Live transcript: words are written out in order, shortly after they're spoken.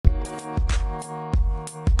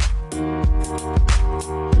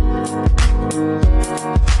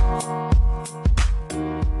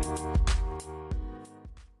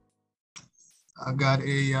got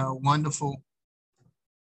a wonderful,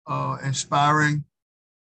 inspiring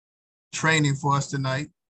training for us tonight.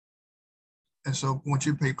 And so I want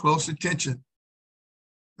you to pay close attention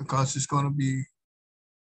because it's going to be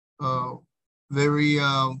very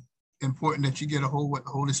important that you get a hold of what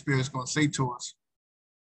the Holy Spirit is going to say to us.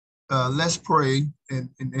 Let's pray and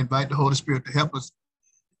invite the Holy Spirit to help us.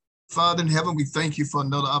 Father in heaven, we thank you for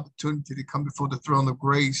another opportunity to come before the throne of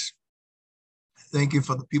grace. Thank you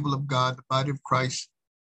for the people of God, the body of Christ,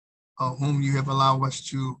 whom you have allowed us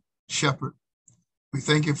to shepherd. We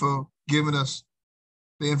thank you for giving us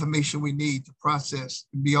the information we need to process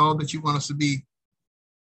and be all that you want us to be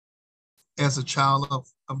as a child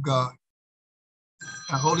of God.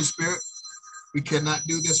 Our Holy Spirit, we cannot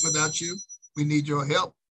do this without you. We need your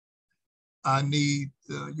help. I need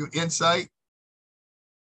your insight,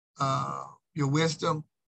 your wisdom,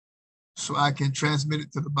 so I can transmit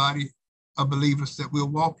it to the body of believers that we'll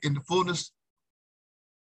walk in the fullness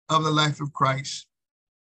of the life of Christ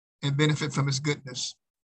and benefit from his goodness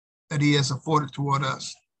that he has afforded toward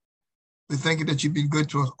us. We thank you that you've been good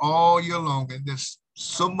to us all year long, and there's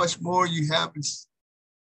so much more you have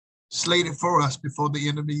slated for us before the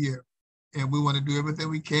end of the year. And we want to do everything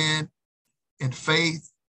we can in faith,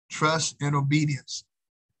 trust, and obedience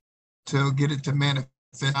to get it to manifest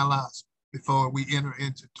in our lives before we enter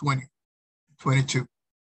into 2022.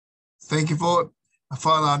 Thank you for it.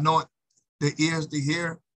 Father, anoint the ears to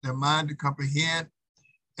hear, their mind to comprehend,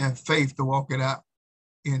 and faith to walk it out.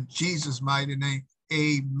 In Jesus' mighty name,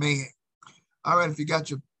 amen. All right, if you got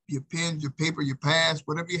your pen, your paper, your pads,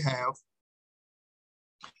 whatever you have.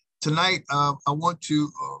 Tonight, I want to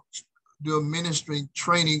do a ministering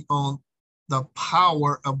training on the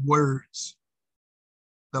power of words.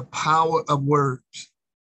 The power of words.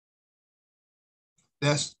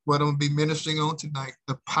 That's what I'm going to be ministering on tonight,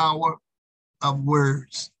 the power of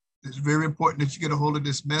words. It's very important that you get a hold of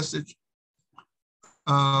this message.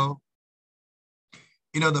 The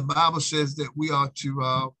Bible says that we are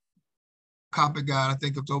to copy God. I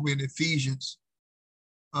think it's over in Ephesians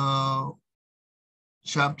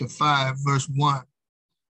chapter 5, verse 1.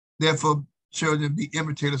 Therefore, children, be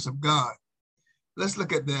imitators of God. Let's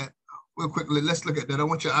look at that real quickly. Let's look at that. I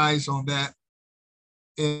want your eyes on that.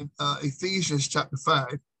 In Ephesians chapter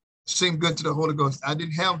 5, seemed good to the Holy Ghost. I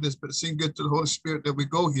didn't have this, but it seemed good to the Holy Spirit that we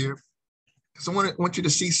go here. Because I want you to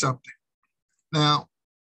see something. Now,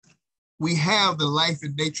 we have the life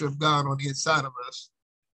and nature of God on the inside of us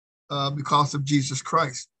because of Jesus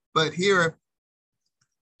Christ. But here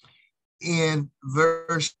in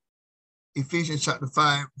Ephesians chapter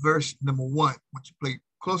 5, verse number 1, I want you to pay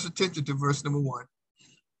close attention to verse number 1.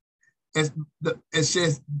 It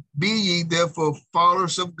says, be ye therefore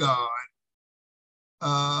followers of God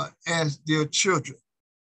as dear children.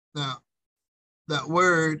 Now, that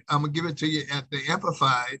word, I'm going to give it to you at the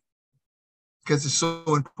Amplified because it's so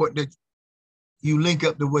important that you link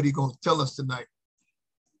up to what he's going to tell us tonight.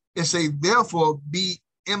 It says, therefore, be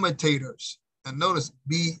imitators. And notice,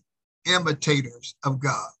 be imitators of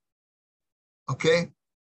God. Okay?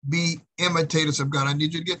 Be imitators of God. I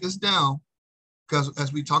need you to get this down because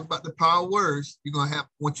as we talk about the power of words,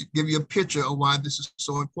 want you to give you a picture of why this is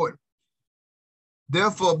so important.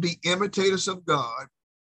 Therefore, be imitators of God.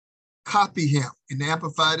 Copy him. In the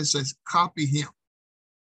Amplified, it says, copy him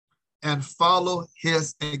and follow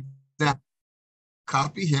his example.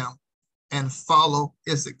 Copy him and follow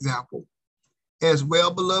his example. As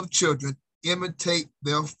well-beloved children, imitate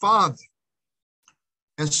their father.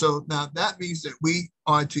 And so now that means that we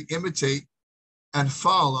are to imitate and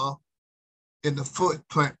follow in the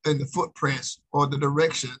footprints or the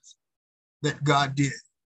directions that God did.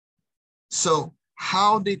 So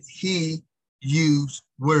how did he use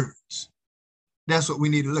words? That's what we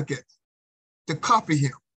need to look at, to copy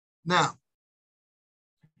him. Now,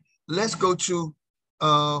 let's go to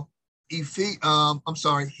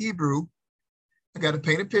Hebrew. I got to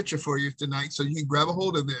paint a picture for you tonight so you can grab a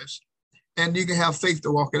hold of this and you can have faith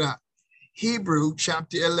to walk it out. Hebrew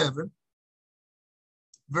chapter 11,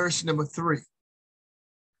 verse number 3.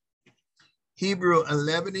 Hebrew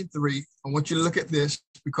 11:3. I want you to look at this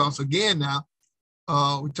because again now,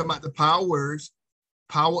 we're talking about the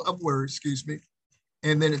power of words,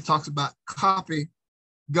 and then it talks about copy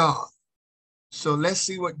God. So let's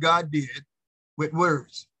see what God did with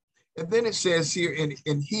words. And then it says here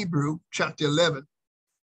in Hebrew chapter 11,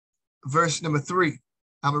 verse number 3.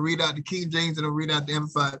 I'm going to read out the King James and I'll read out the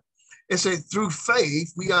Amplified. It says, through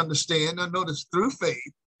faith, we understand. Now notice, through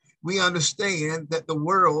faith, we understand that the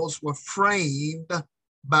worlds were framed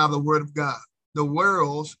by the word of God. The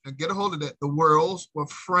worlds, and get a hold of that, the worlds were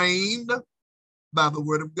framed by the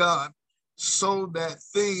word of God, so that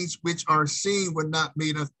things which are seen were not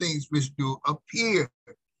made of things which do appear.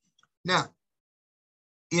 Now,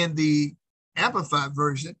 in the Amplified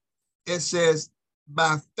version, it says,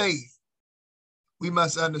 by faith, we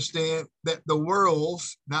must understand that the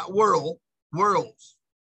worlds, not world, worlds,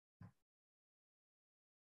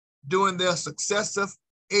 during their successive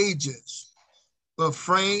ages were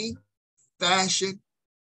framed, fashioned,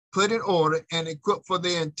 put in order, and equipped for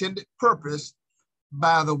their intended purpose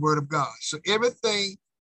by the word of God. So everything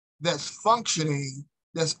that's functioning,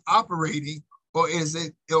 that's operating, or is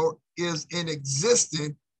in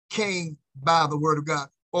existence came by the word of God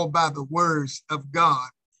or by the words of God,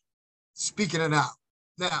 speaking it out.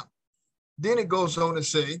 Now, then it goes on to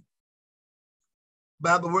say,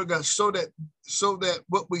 by the word of God, so that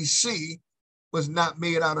what we see was not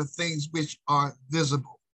made out of things which are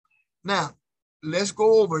visible. Now, let's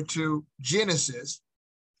go over to Genesis.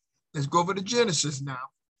 Let's go over to Genesis now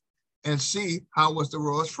and see how was the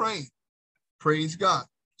world framed. Praise God.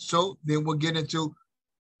 So then we'll get into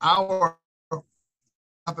our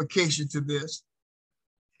application to this.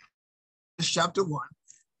 Chapter 1,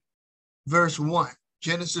 verse 1.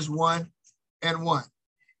 Genesis 1 and 1.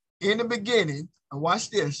 In the beginning, and watch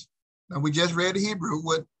this. Now we just read the Hebrew,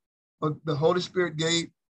 what the Holy Spirit gave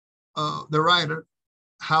the writer,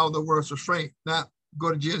 how the worlds were framed. Now go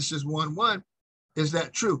to Genesis 1:1. Is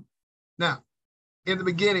that true? Now, in the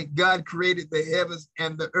beginning, God created the heavens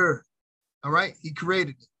and the earth. All right, he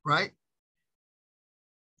created it, right?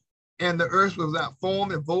 And the earth was without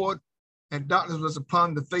form and void, and darkness was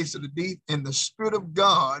upon the face of the deep, and the Spirit of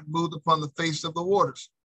God moved upon the face of the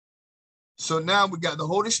waters. So now we got the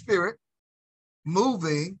Holy Spirit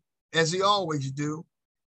moving, as he always do,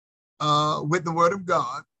 with the word of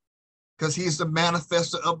God, because he's the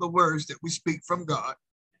manifester of the words that we speak from God.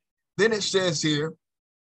 Then it says here,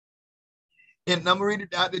 and I'm reading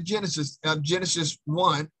it out to Genesis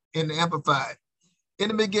 1 in the Amplified. In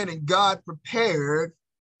the beginning, God prepared,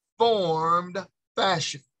 formed,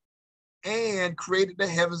 fashioned, and created the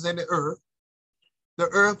heavens and the earth. The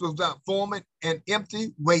earth was without form and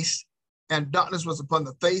empty, waste, and darkness was upon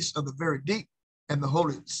the face of the very deep, and the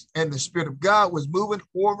Holy and the Spirit of God was moving,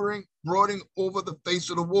 hovering, brooding over the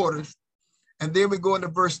face of the waters. And then we go into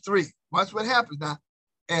verse 3. Watch what happens now.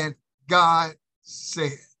 And God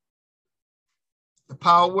said, the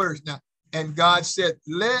power words now. And God said,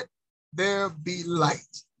 let there be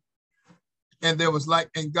light. And there was light,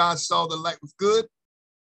 and God saw the light was good,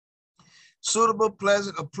 suitable,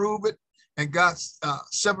 pleasant, approved it. And God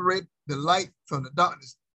separated the light from the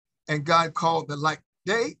darkness. And God called the light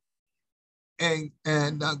day, and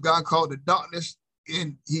God called the darkness,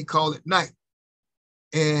 and he called it night.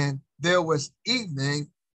 And there was evening,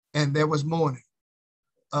 and there was morning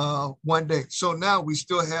one day. So now we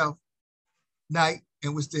still have night,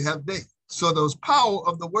 and we still have day. So those power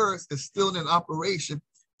of the words is still in operation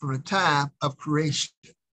from the time of creation.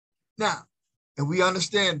 Now, and we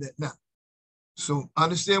understand that now. So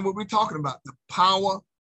understand what we're talking about, the power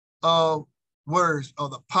of words, or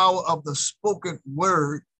the power of the spoken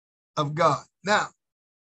word of God. Now,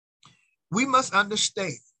 we must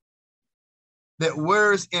understand that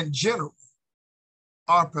words in general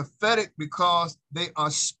are prophetic because they are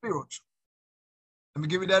spiritual. Let me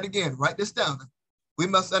give you that again. Write this down. We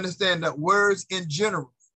must understand that words in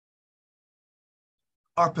general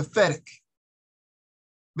are prophetic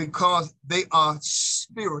because they are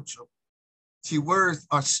spiritual. See, words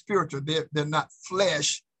are spiritual. They're not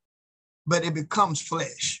flesh, but it becomes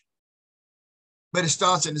flesh. But it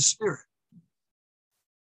starts in the spirit.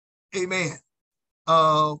 Amen.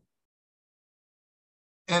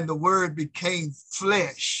 And the word became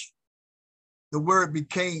flesh. The word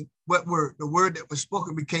became, what word? The word that was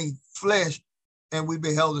spoken became flesh, and we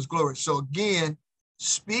beheld his glory. So again,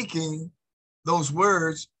 speaking those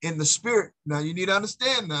words in the spirit. Now you need to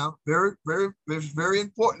understand now, very, very, very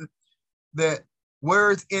important, that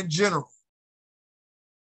words in general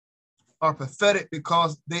are prophetic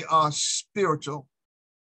because they are spiritual.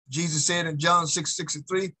 Jesus said in John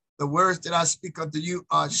 6:63, the words that I speak unto you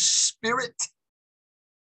are spirit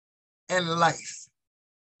and life.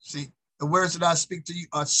 See, the words that I speak to you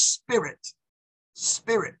are spirit.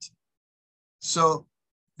 So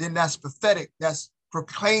then that's prophetic, that's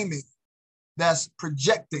proclaiming, that's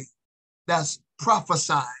projecting, that's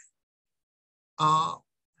prophesying.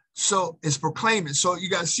 So it's proclaiming. So you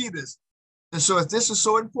got to see this. And so this is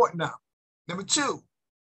so important now. Number two,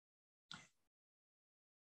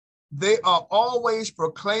 they are always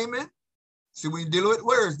proclaiming. See, we deal with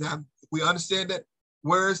words now. We understand that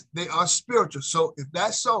words, they are spiritual. So if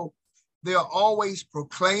that's so, they are always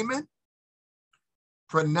proclaiming,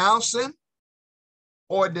 pronouncing,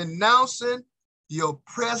 or denouncing your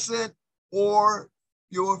present or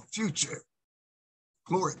your future.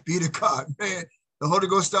 Glory be to God, man. The Holy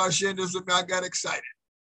Ghost started sharing this with me. I got excited.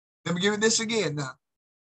 Let me give you this again now.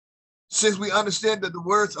 Since we understand that the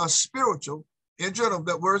words are spiritual, in general,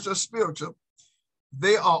 that words are spiritual,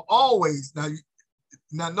 they are always,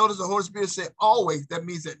 now notice the Holy Spirit said always. That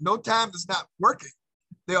means that no time is not working.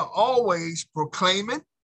 They are always proclaiming.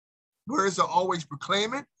 Words are always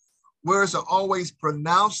proclaiming. Words are always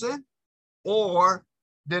pronouncing or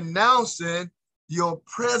denouncing your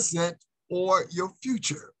present or your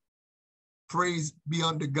future. Praise be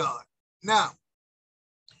unto God. Now,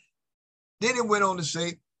 then it went on to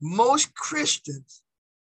say, most Christians,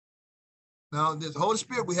 now this Holy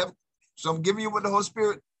Spirit we have, so I'm giving you what the Holy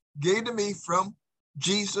Spirit gave to me from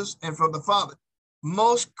Jesus and from the Father.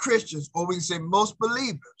 Most Christians, or we can say most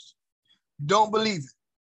believers, don't believe it.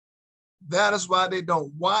 That is why they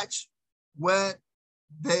don't watch what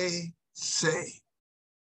they say.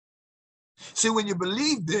 See, when you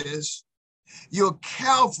believe this, you're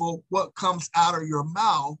careful what comes out of your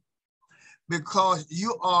mouth because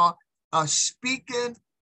you are a speaking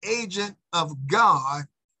agent of God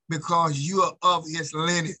because you are of his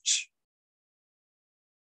lineage.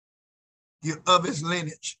 You're of his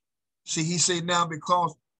lineage. See, he said now,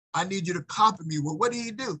 because I need you to copy me. Well, what did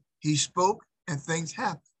he do? He spoke and things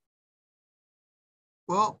happened.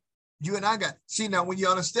 Well, you and I got, see now when you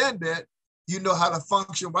understand that, you know how to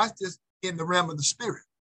function, watch this, in the realm of the spirit.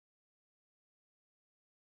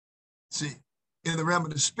 See, in the realm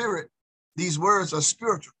of the spirit, these words are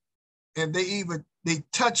spiritual. And they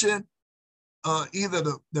touching either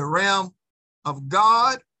the realm of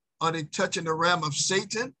God or they touching the realm of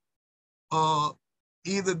Satan.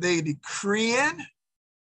 Either they decreeing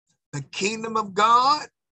the kingdom of God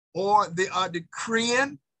or they are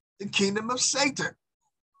decreeing the kingdom of Satan.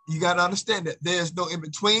 You got to understand that there's no in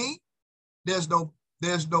between. There's no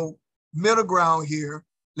middle ground here,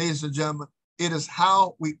 ladies and gentlemen. It is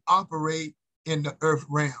how we operate in the earth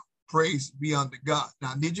realm. Praise be unto God.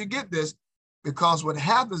 Now, did you get this? Because what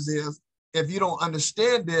happens is, if you don't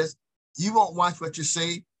understand this, you won't watch what you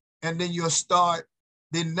say, and then you'll start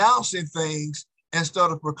denouncing things and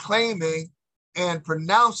start proclaiming and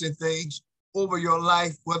pronouncing things over your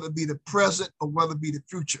life, whether it be the present or whether it be the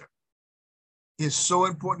future. It's so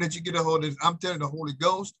important that you get a hold of this. I'm telling the Holy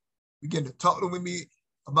Ghost, begin to talk with me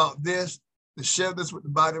about this, to share this with the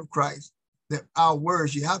body of Christ, that our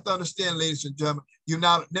words, you have to understand, ladies and gentlemen, you're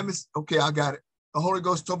not, okay, I got it. The Holy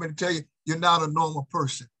Ghost told me to tell you, you're not a normal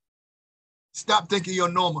person. Stop thinking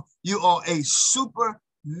you're normal. You are a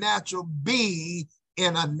supernatural being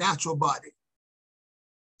in a natural body.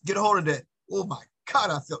 Get a hold of that. Oh my God,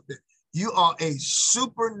 I felt that. You are a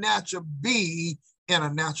supernatural being in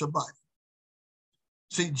a natural body.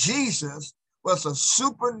 See, Jesus was a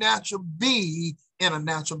supernatural being in a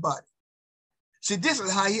natural body. See, this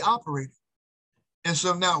is how he operated. And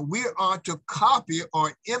so now we are to copy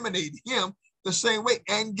or imitate him the same way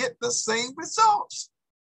and get the same results.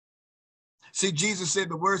 See, Jesus said,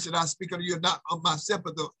 the words that I speak unto you are not of myself,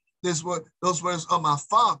 but those words of my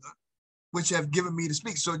Father, which have given me to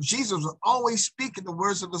speak. So Jesus was always speaking the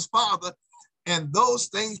words of his Father, and those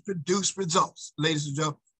things produce results. Ladies and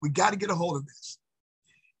gentlemen, we got to get a hold of this.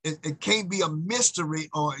 It can't be a mystery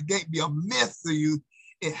or it can't be a myth to you.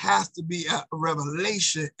 It has to be a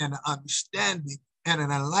revelation and an understanding and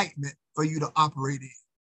an enlightenment for you to operate in.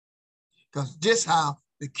 Because this is how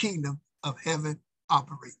the kingdom of heaven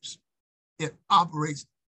operates. It operates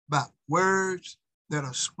by words that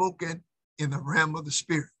are spoken in the realm of the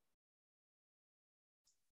spirit.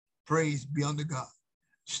 Praise be unto God.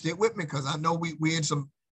 Stick with me, because I know we're in some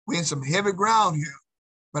heavy ground here,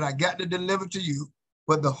 but I got to deliver to you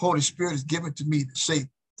what the Holy Spirit is given to me to say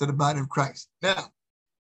to the body of Christ. Now,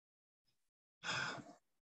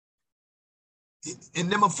 in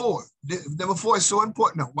number four is so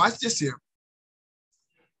important. Now, watch this here.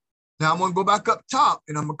 Now, I'm going to go back up top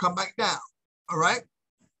and I'm going to come back down. All right?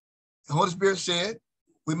 The Holy Spirit said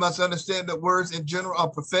we must understand that words in general are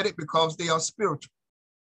prophetic because they are spiritual.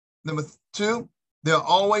 Number two, they're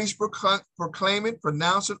always proclaiming,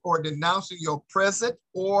 pronouncing, or denouncing your present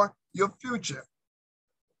or your future.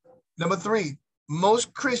 Number three,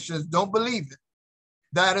 most Christians don't believe it.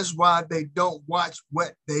 That is why they don't watch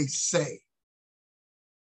what they say.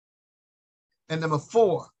 And number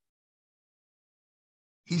four,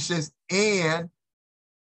 he says, and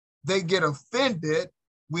they get offended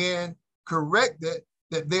when corrected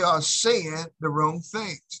that they are saying the wrong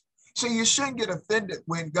things. So you shouldn't get offended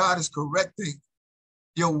when God is correcting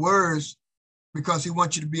your words, because he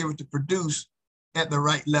wants you to be able to produce at the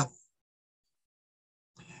right level.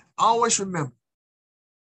 Always remember,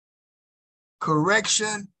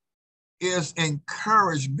 Correction is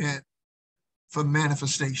encouragement for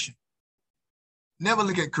manifestation. Never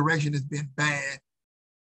look at correction as being bad.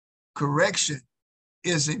 Correction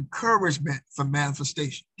is encouragement for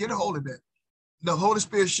manifestation. Get a hold of that. The Holy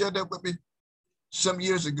Spirit shared that with me some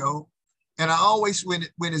years ago. And I always, when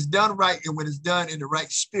it's done right and when it's done in the right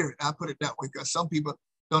spirit, I put it that way, because some people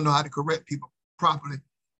don't know how to correct people properly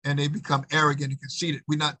and they become arrogant and conceited.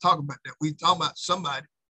 We're not talking about that. We're talking about somebody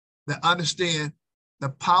that understands the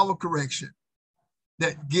power of correction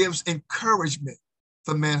that gives encouragement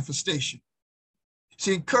for manifestation.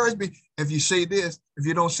 See, encouragement, if you say this, if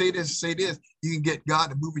you don't say this, say this, you can get God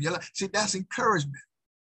to move in your life. See, that's encouragement.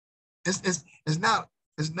 It's not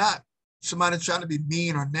somebody trying to be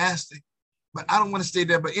mean or nasty, but I don't want to stay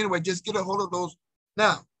there. But anyway, just get a hold of those.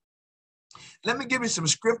 Now, let me give you some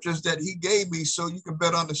scriptures that he gave me so you can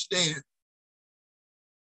better understand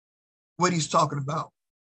what he's talking about.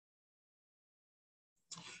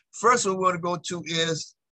 First one we want to go to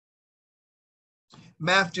is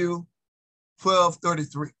Matthew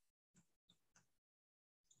 12:33.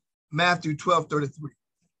 Matthew 12:33.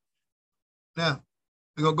 Now,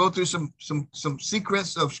 we're going to go through some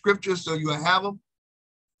sequence of scriptures so you have them.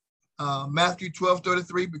 Matthew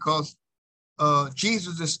 12:33, because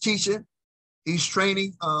Jesus is teaching. He's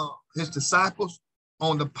training his disciples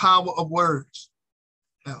on the power of words.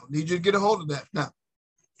 Now, I need you to get a hold of that. Now,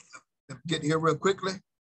 I'm getting here real quickly.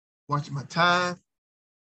 Watching my time.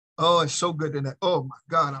 Oh, it's so good tonight. Oh, my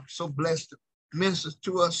God, I'm so blessed to minister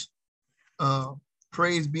to us.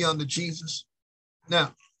 Praise be unto Jesus.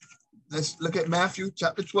 Now, let's look at Matthew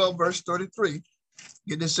chapter 12, verse 33.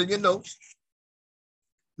 Get this in your notes.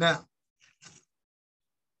 Now,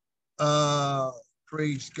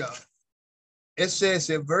 praise God. It says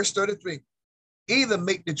in verse 33, either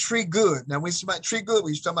make the tree good. Now, when you talk about tree good,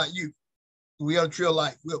 we're talking about you. We are the tree of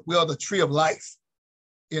life. We are the tree of life,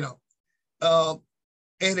 you know.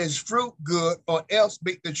 And its fruit good, or else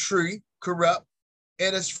make the tree corrupt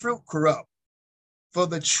and its fruit corrupt. For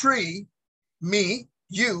the tree, me,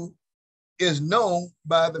 you, is known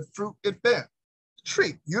by the fruit it bears.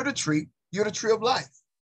 Tree, you're the tree of life.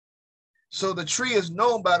 So the tree is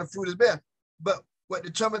known by the fruit it bears. But what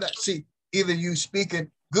determines that? See, either you speaking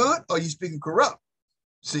good or you speaking corrupt.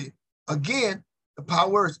 See, again, the power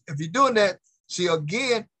words. If you're doing that, see,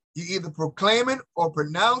 again, you either proclaiming or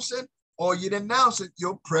pronouncing or you're denouncing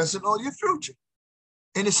your present or your future.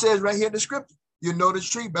 And it says right here in the scripture, you know the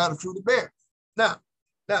tree by the fruit it bears. Now,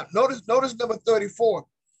 notice number 34.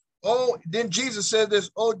 Oh, then Jesus said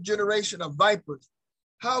this, oh generation of vipers,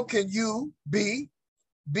 how can you being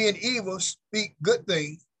evil, speak good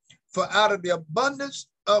things? For out of the abundance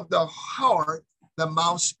of the heart, the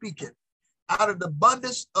mouth speaketh. Out of the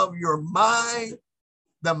abundance of your mind,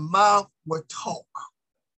 the mouth will talk.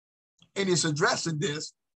 And he's addressing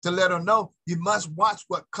this to let them know you must watch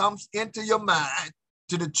what comes into your mind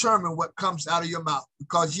to determine what comes out of your mouth,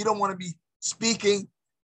 because you don't want to be speaking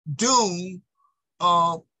doom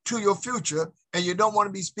to your future, and you don't want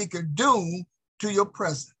to be speaking doom to your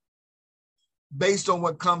present based on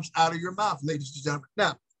what comes out of your mouth, ladies and gentlemen.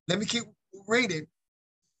 Now, let me keep reading,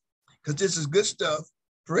 because this is good stuff.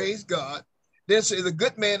 Praise God. Then says, a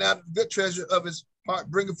good man out of the good treasure of his heart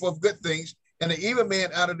bringeth forth good things, and an evil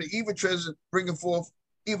man out of the evil treasure bringeth forth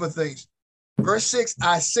evil things. Verse 6,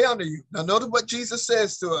 I say unto you. Now notice what Jesus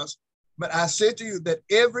says to us. But I say to you that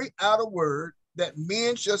every idle word that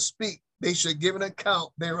men shall speak, they shall give an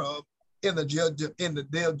account thereof in the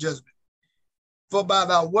day of judgment. For by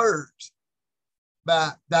thy words,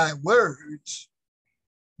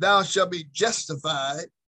 thou shalt be justified,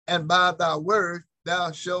 and by thy words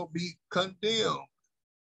thou shalt be condemned.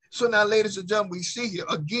 So now, ladies and gentlemen, we see here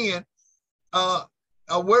again, our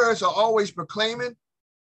words are always proclaiming,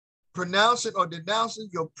 pronouncing, or denouncing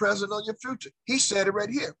your present or your future. He said it right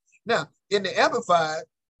here. Now, in the Amplified,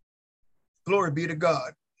 glory be to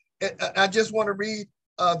God. I just want to read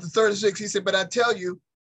the 36. He said, but I tell you,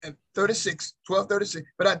 and 12:36,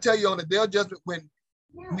 but I tell you on the day of judgment, when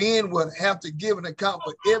men will have to give an account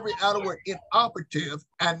for every outer word, inoperative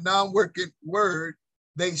and non-working word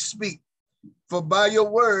they speak. For by your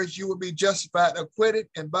words you will be justified, acquitted,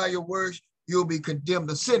 and by your words you will be condemned,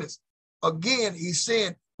 a sentence. Again, he's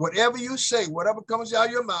saying, whatever you say, whatever comes out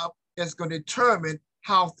of your mouth, is going to determine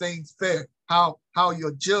how things fare, how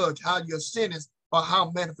you're judged, how you're sentenced, or how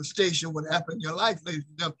manifestation would happen in your life, ladies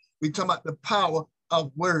and gentlemen. We're talking about the power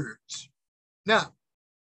of words. Now,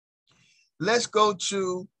 let's go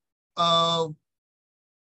to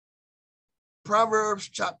Proverbs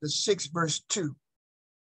chapter 6, verse 2.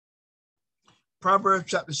 Proverbs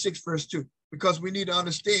chapter 6, verse 2, because we need to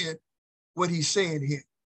understand what he's saying here.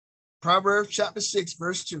 Proverbs chapter 6,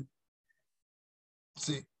 verse 2.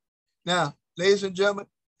 See, now, ladies and gentlemen,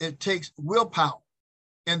 it takes willpower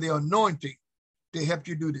and the anointing to help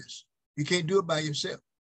you do this. You can't do it by yourself.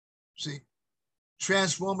 See,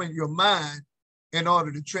 transforming your mind in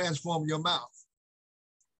order to transform your mouth.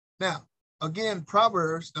 Now, again,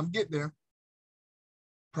 Proverbs, I'm getting there.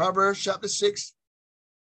 Proverbs chapter 6,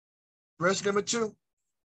 verse number 2.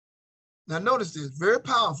 Now, notice this, very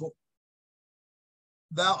powerful.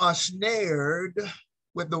 Thou art snared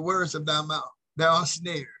with the words of thy mouth. Thou art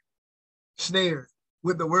snared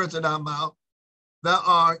with the words of thy mouth. Thou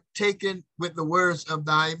art taken with the words of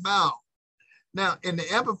thy mouth. Now, in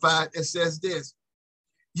the Amplified, it says this,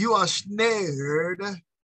 you are snared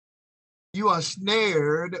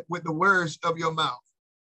with the words of your mouth.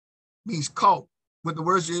 Means caught with the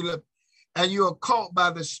words of your lips. And you are caught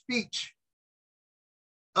by the speech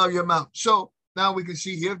of your mouth. So now we can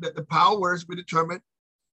see here that the power words will determine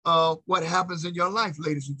what happens in your life,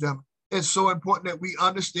 ladies and gentlemen. It's so important that we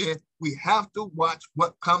understand we have to watch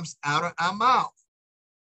what comes out of our mouth.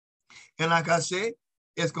 And like I said,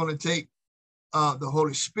 it's going to take the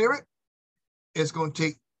Holy Spirit. It's going to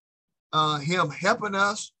take him helping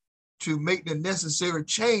us to make the necessary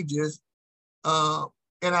changes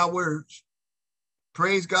in our words.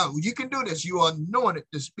 Praise God. Well, you can do this. You are anointed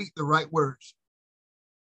to speak the right words.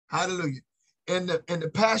 Hallelujah. In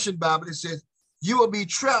the Passion Bible, it says, you will be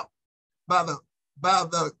trapped by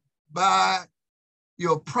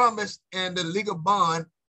your promise and the legal bond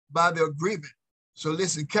by the agreement. So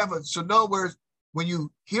listen carefully. So in other words, when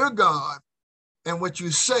you hear God and what you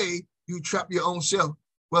say, you trap your own self,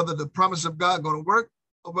 whether the promise of God going to work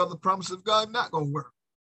or whether the promise of God not going to work,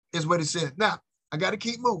 is what it says. Now, I got to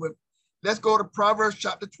keep moving. Let's go to Proverbs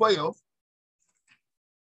chapter 12.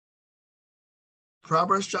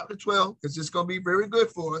 Proverbs chapter 12, because it's going to be very good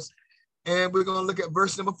for us. And we're going to look at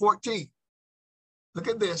verse number 14. Look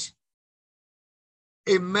at this.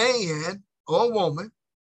 A man or woman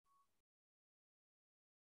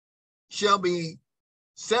shall be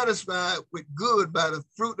satisfied with good by the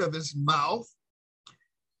fruit of his mouth,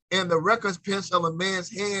 and the recompense of a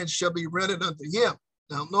man's hand shall be rendered unto him.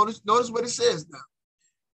 Now, notice what it says now.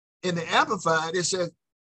 In the Amplified, it says,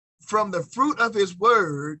 from the fruit of his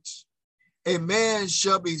words, a man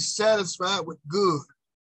shall be satisfied with good,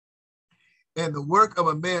 and the work of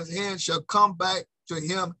a man's hand shall come back to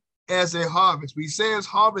him as a harvest. We say it's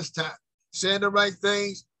harvest time, saying the right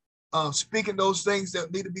things, speaking those things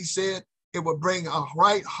that need to be said. It will bring a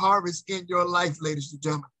right harvest in your life, ladies and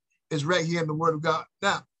gentlemen. It's right here in the Word of God.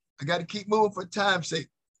 Now, I got to keep moving for time's sake.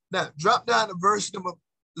 Now, drop down to verse number,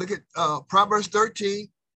 look at Proverbs 13,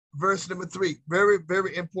 verse number 3. Very,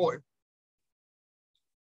 very important.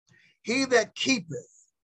 He that keepeth,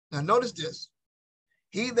 now notice this,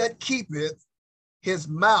 he that keepeth his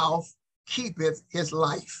mouth keepeth his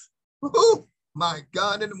life. Woo-hoo! My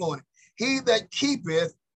God, in the morning. He that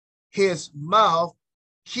keepeth his mouth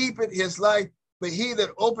keepeth his life, but he that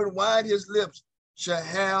open wide his lips shall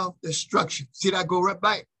have destruction. See that, go right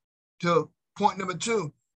back to point number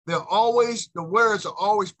 2. The words are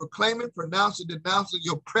always proclaiming, pronouncing, denouncing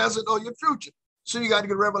your present or your future. So you got to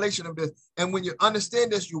get a revelation of this. And when you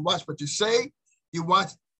understand this, you watch what you say, you watch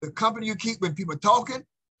the company you keep when people are talking,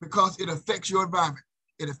 because it affects your environment.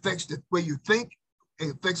 It affects the way you think.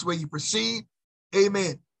 It affects the way you perceive.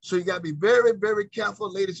 Amen. So you got to be very, very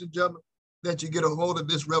careful, ladies and gentlemen, that you get a hold of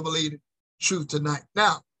this revelated truth tonight.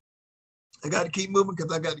 Now, I got to keep moving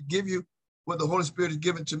because I got to give you what the Holy Spirit has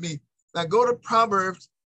given to me. Now go to Proverbs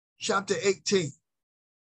chapter 18.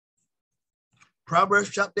 Proverbs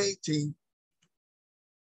chapter 18.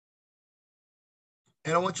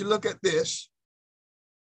 And I want you to look at this.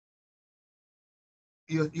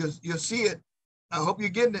 You'll see it. I hope you're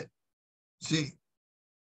getting it. See,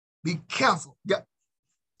 be careful.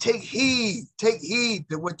 Take heed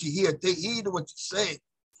to what you hear. Take heed to what you say.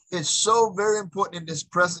 It's so very important in this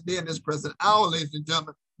present day, in this present hour, ladies and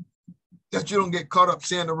gentlemen, that you don't get caught up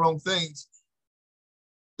saying the wrong things.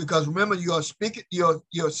 Because remember, you're speaking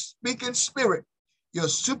spirit. You're a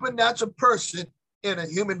supernatural person in a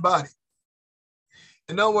human body.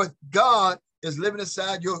 In other words, God is living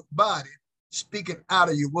inside your body, speaking out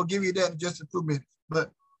of you. We'll give you that in just a few minutes.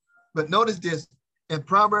 But notice this, in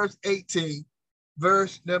Proverbs 18,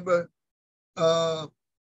 verse number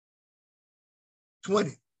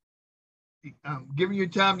 20. I'm giving you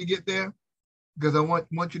time to get there because I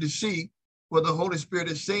want you to see what the Holy Spirit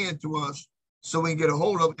is saying to us so we can get a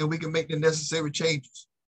hold of it and we can make the necessary changes.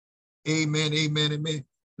 Amen, amen, amen.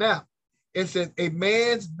 Now, it says, a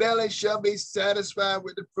man's belly shall be satisfied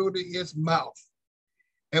with the fruit of his mouth,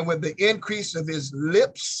 and with the increase of his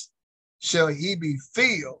lips shall he be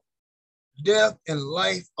filled. Death and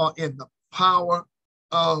life are in the power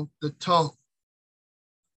of the tongue.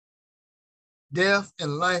 Death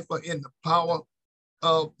and life are in the power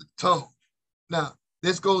of the tongue. Now,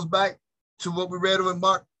 this goes back to what we read over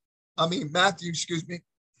in Matthew,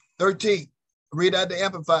 13. Read out the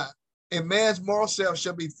Amplified. A man's moral self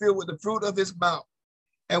shall be filled with the fruit of his mouth,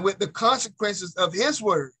 and with the consequences of his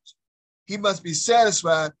words, he must be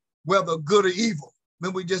satisfied, whether good or evil.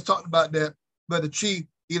 Remember, we just talked about that, whether the tree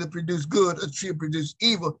either produce good or the tree produce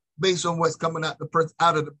evil based on what's coming out of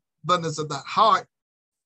the abundance of the heart,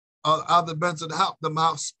 or out of the abundance of the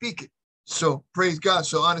mouth speaking. So praise God.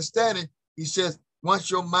 So understanding, he says,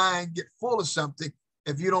 once your mind get full of something,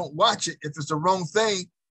 if you don't watch it, if it's the wrong thing,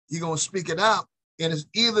 you're going to speak it out, and it's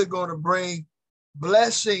either going to bring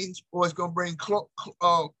blessings or it's going to bring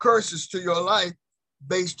curses to your life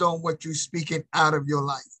based on what you're speaking out of your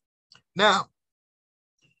life. Now,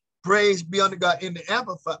 praise be unto God. In the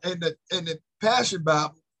Amplified, in the Passion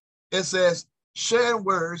Bible, it says, sharing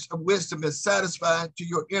words of wisdom is satisfying to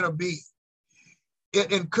your inner being.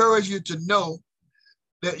 It encourages you to know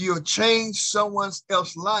that you'll change someone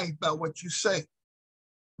else's life by what you say.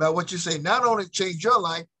 By what you say, not only change your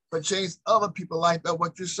life, but change other people's life by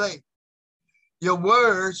what you say. Your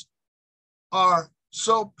words are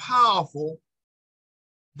so powerful,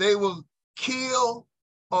 they will kill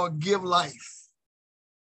or give life.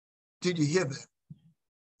 Did you hear that?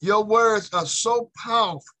 Your words are so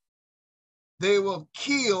powerful, they will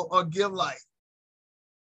kill or give life.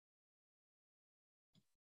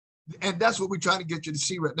 And that's what we're trying to get you to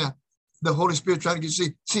see right now. The Holy Spirit trying to get you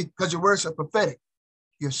to see, because your words are prophetic.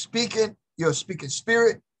 You're speaking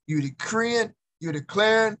spirit, you're decreeing, you're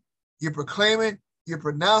declaring, you're proclaiming, you're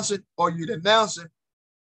pronouncing, or you're denouncing.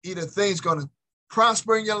 Either things going to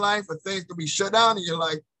prosper in your life or things going to be shut down in your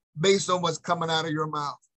life based on what's coming out of your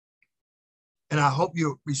mouth. And I hope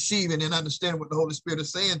you're receiving and understanding what the Holy Spirit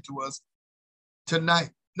is saying to us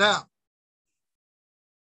tonight. Now,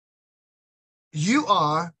 you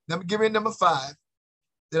are, let me give you number 5.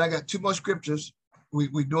 Then I got 2 more scriptures.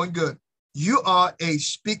 We're doing good. You are a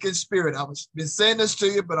speaking spirit. I was been saying this to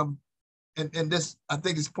you, but and this, I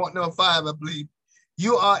think it's point number 5, I believe.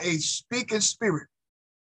 You are a speaking spirit,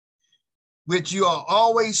 which you are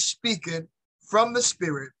always speaking from the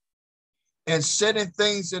spirit and setting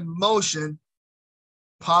things in motion,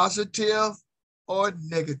 positive or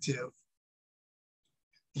negative.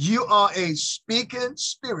 You are a speaking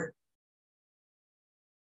spirit,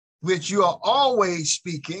 which you are always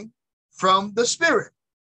speaking from the spirit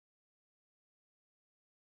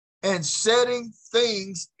and setting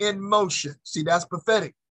things in motion. See, that's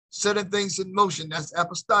prophetic. Setting things in motion, that's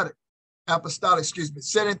apostolic.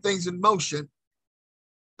 Setting things in motion,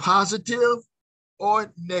 positive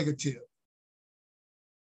or negative.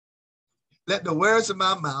 Let the words of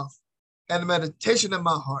my mouth and the meditation of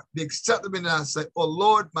my heart be acceptable in thy sight. Oh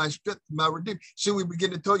Lord, my strength, my redeemer. See, we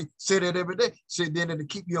begin to tell you, say that every day. Say then to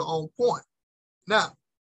keep your own point. Now,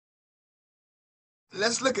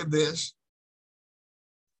 let's look at this.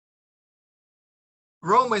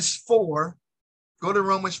 Romans 4. Go to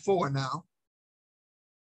Romans 4 now.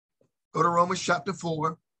 Go to Romans chapter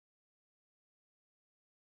 4.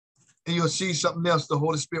 And you'll see something else the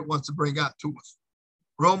Holy Spirit wants to bring out to us.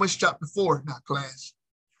 Romans chapter 4 now, class.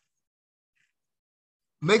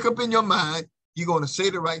 Make up in your mind, you're going to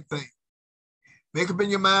say the right thing. Make up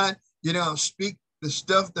in your mind, you're going to speak the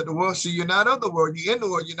stuff that the world sees. You're not of the world. You're in the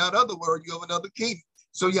world. You're not of the world. You're of another kingdom.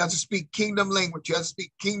 So you have to speak kingdom language. You have to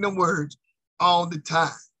speak kingdom words all the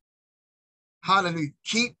time. Hallelujah.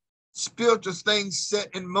 Keep spiritual things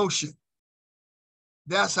set in motion.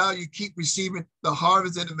 That's how you keep receiving the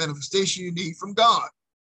harvest and the manifestation you need from God.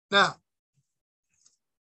 Now,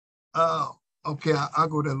 okay, I'll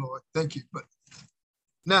go there, Lord. Thank you. But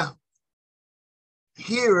now,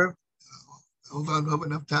 here, hold on, I don't have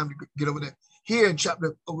enough time to get over there. Here in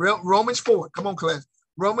chapter Romans 4. Come on, class.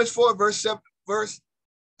 Romans 4, verse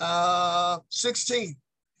 16.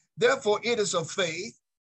 Therefore, it is of faith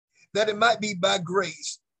that it might be by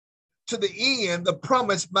grace, to the end the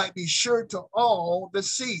promise might be sure to all the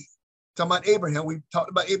seed. Talking about Abraham. We talked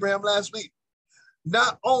about Abraham last week.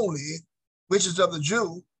 Not only which is of the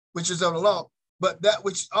Jew, which is of the law, but that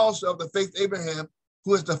which is also of the faith of Abraham,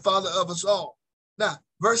 who is the father of us all. Now,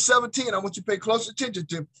 verse 17, I want you to pay close attention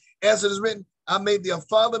to. As it is written, I made thee a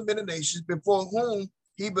father of many nations, before whom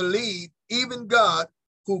he believed, even God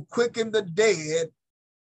who quickened the dead,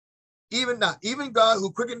 even God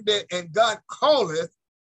who quickened the dead, and God calleth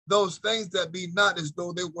those things that be not as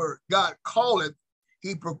though they were. God calleth,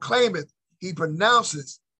 he proclaimeth, he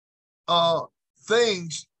pronounces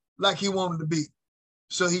things like he wanted to be.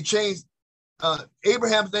 So he changed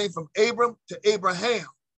Abraham's name from Abram to Abraham,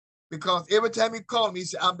 because every time he called him, he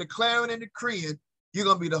said, I'm declaring and decreeing you're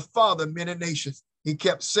going to be the father of many nations. He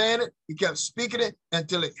kept saying it. He kept speaking it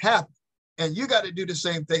until it happened. And you got to do the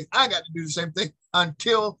same thing. I got to do the same thing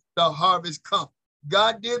until the harvest comes.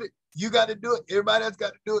 God did it. You got to do it. Everybody else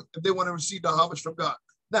got to do it if they want to receive the harvest from God.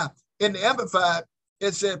 Now, in the Amplified,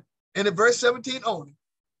 it said, in the verse 17 only,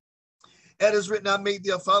 it is written, I made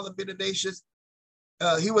thee a father of many nations.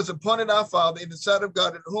 He was appointed our father in the sight of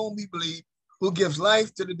God, in whom he believed, who gives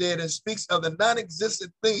life to the dead and speaks of the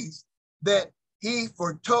non-existent things that he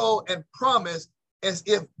foretold and promised as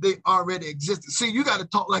if they already existed. See, you got to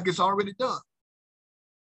talk like it's already done.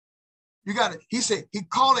 You got to, he said, he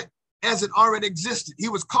called it as it already existed. He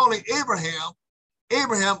was calling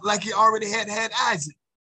Abraham like he already had Isaac,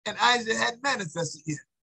 and Isaac hadn't manifested yet.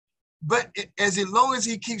 But as long as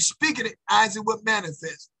he keeps speaking it, Isaac would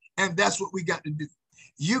manifest. And that's what we got to do.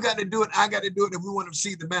 You got to do it. I got to do it if we want to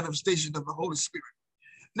see the manifestation of the Holy Spirit.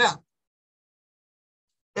 Now,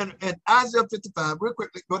 in Isaiah 55, real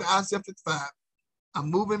quickly, go to Isaiah 55. I'm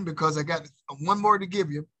moving because I got one more to give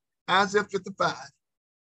you. Isaiah 55.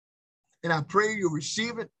 And I pray you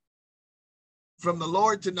receive it from the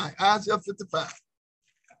Lord tonight. Isaiah 55.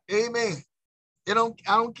 Amen. I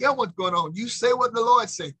don't care what's going on. You say what the Lord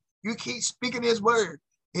says. You keep speaking his word.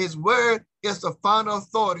 His word is the final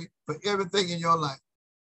authority for everything in your life.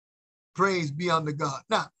 Praise be unto God.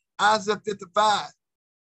 Now, Isaiah 55.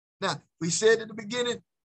 Now, we said at the beginning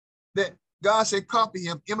that God said, copy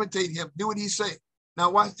him, imitate him, do what he said.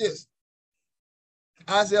 Now, watch this.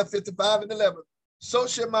 Isaiah 55 and 11. So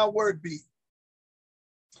shall my word be.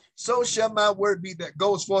 So shall my word be that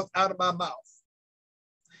goes forth out of my mouth.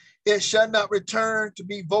 It shall not return to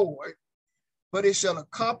me void, but it shall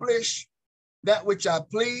accomplish that which I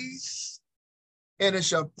please, and it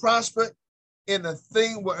shall prosper in the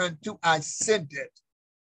thing whereunto I sent it.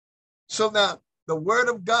 So now the word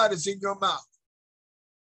of God is in your mouth.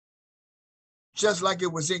 Just like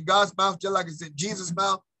it was in God's mouth, just like it's in Jesus'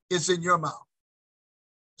 mouth, it's in your mouth.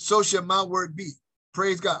 So shall my word be.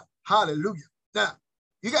 Praise God. Hallelujah. Now,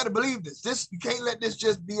 you got to believe this. You can't let this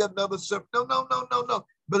just be another sermon. No.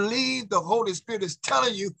 Believe the Holy Spirit is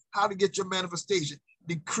telling you how to get your manifestation.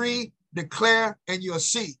 Decree, declare, and you'll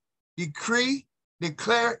see. Decree,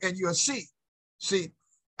 declare, and you'll see. See,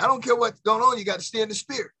 I don't care what's going on. You got to stay in the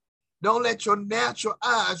spirit. Don't let your natural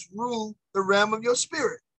eyes rule the realm of your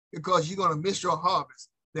spirit, because you're going to miss your harvest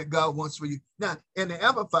that God wants for you. Now, in the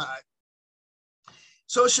Amplified,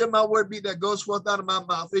 so shall my word be that goes forth out of my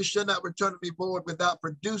mouth. It shall not return to me void without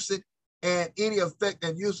producing and any effect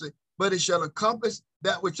and usage, but it shall accomplish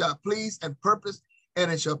that which I please and purpose,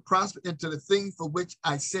 and it shall prosper into the thing for which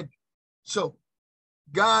I sent it. So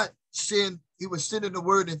God sent, he was sending the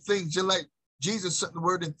word in things, just like Jesus sent the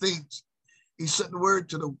word in things. He sent the word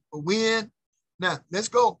to the wind. Now, let's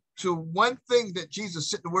go to one thing that Jesus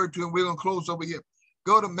sent the word to, and we're going to close over here.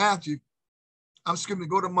 Go to Matthew.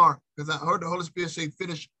 Go to Mark, because I heard the Holy Spirit say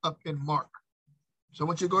finish up in Mark. So I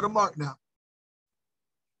want you to go to Mark now.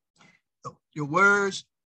 Your words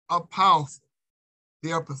are powerful.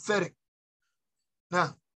 They are prophetic.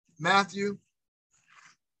 Now, Matthew,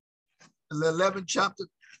 the 11th chapter,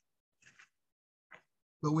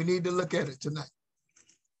 but we need to look at it tonight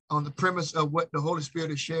on the premise of what the Holy Spirit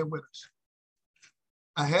is sharing with us.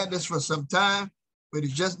 I had this for some time, but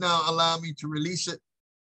He's just now allowing me to release it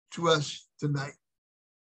to us tonight.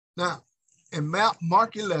 Now, in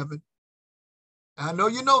Mark 11, I know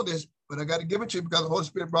you know this, but I got to give it to you because the Holy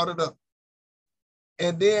Spirit brought it up.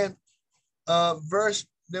 And then verse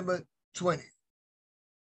number 20.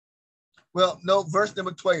 Well, no, verse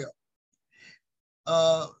number 12.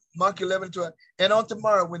 Mark 11, 12. And on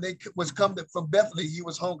tomorrow, when they was come from Bethany, he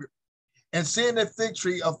was hungry. And seeing a fig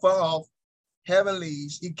tree afar off, having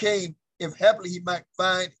leaves, he came, if happily he might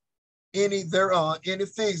find any thereon, any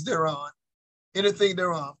figs thereon, anything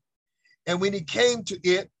thereon. And when he came to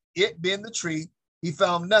it, it being the tree, he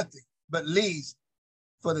found nothing but leaves,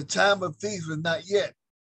 for the time of figs was not yet.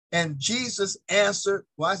 And Jesus answered,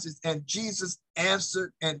 watch this, and Jesus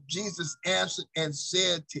answered and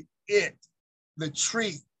said to it, the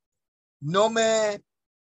tree, no man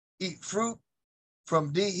eat fruit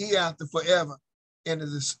from thee hereafter forever. And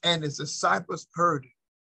his disciples heard it.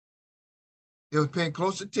 They were paying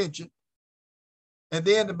close attention. And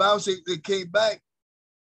then the Bible says they came back,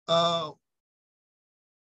 drop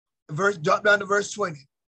down to verse 20.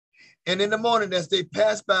 And in the morning, as they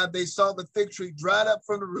passed by, they saw the fig tree dried up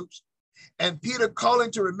from the roots. And Peter,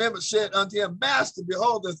 calling to remember, said unto him, Master,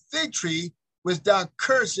 behold, the fig tree which thou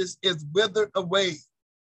cursest is withered away.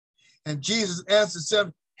 And Jesus answered,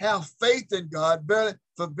 said, have faith in God, verily,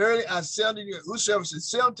 For verily I say unto you, whosoever shall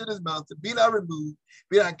say unto this mountain, be not removed,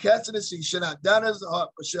 be not cast in the sea, shall not doubt in his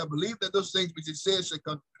heart, but shall believe that those things which he said shall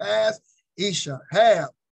come to pass, he shall have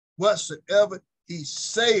whatsoever he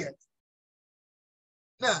saith.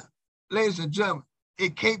 Now, ladies and gentlemen,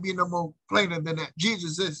 it can't be no more plainer than that.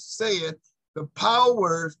 Jesus is saying the power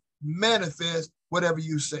words manifest whatever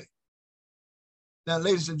you say. Now,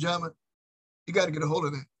 ladies and gentlemen, you got to get a hold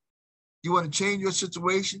of that. You want to change your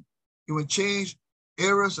situation? You want to change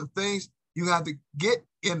errors of things? You have to get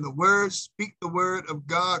in the word, speak the word of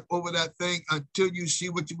God over that thing until you see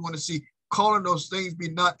what you want to see. Calling those things be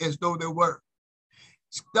not as though they were.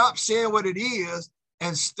 Stop saying what it is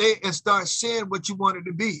and start saying what you want it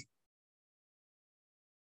to be.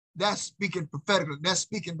 That's speaking prophetically. That's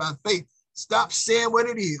speaking by faith. Stop saying what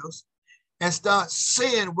it is and start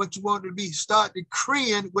saying what you want it to be. Start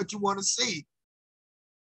decreeing what you want to see.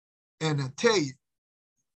 And I tell you,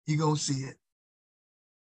 you're going to see it.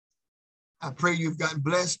 I pray you've gotten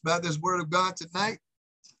blessed by this word of God tonight.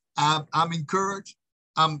 I'm encouraged.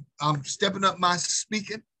 I'm stepping up my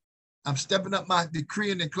speaking. I'm stepping up my decree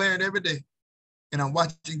and declaring every day. And I'm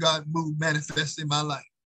watching God move, manifest in my life.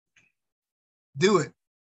 Do it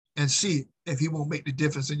and see if he won't make the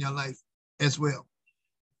difference in your life as well.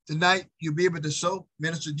 Tonight, you'll be able to sow.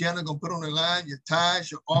 Minister Jenna going to put on the line your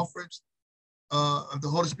tithes, your offerings, of the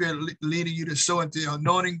Holy Spirit leading you to sow into the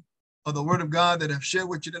anointing of the word of God that I've shared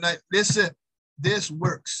with you tonight. Listen, this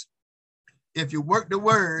works. If you work the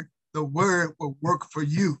word will work for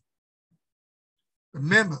you.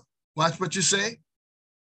 Remember, watch what you say.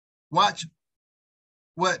 Watch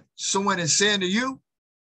what someone is saying to you.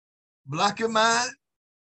 Block your mind.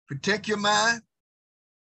 Protect your mind.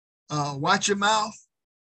 Watch your mouth.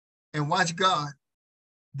 And watch God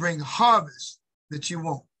bring harvest that you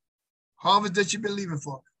want. Harvest that you've been believing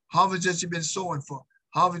for. Harvest that you've been sowing for.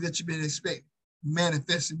 Harvest that you've been expecting.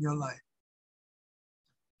 Manifest in your life.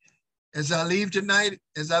 As I leave tonight,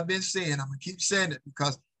 as I've been saying, I'm going to keep saying it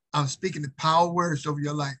because I'm speaking the power words over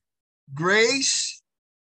your life. Grace,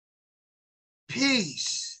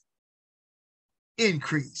 peace,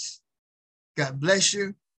 increase. God bless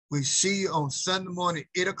you. We see you on Sunday morning,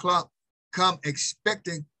 8 o'clock. Come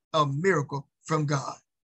expecting a miracle from God.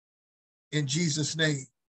 In Jesus' name,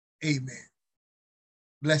 amen.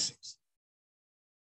 Blessings.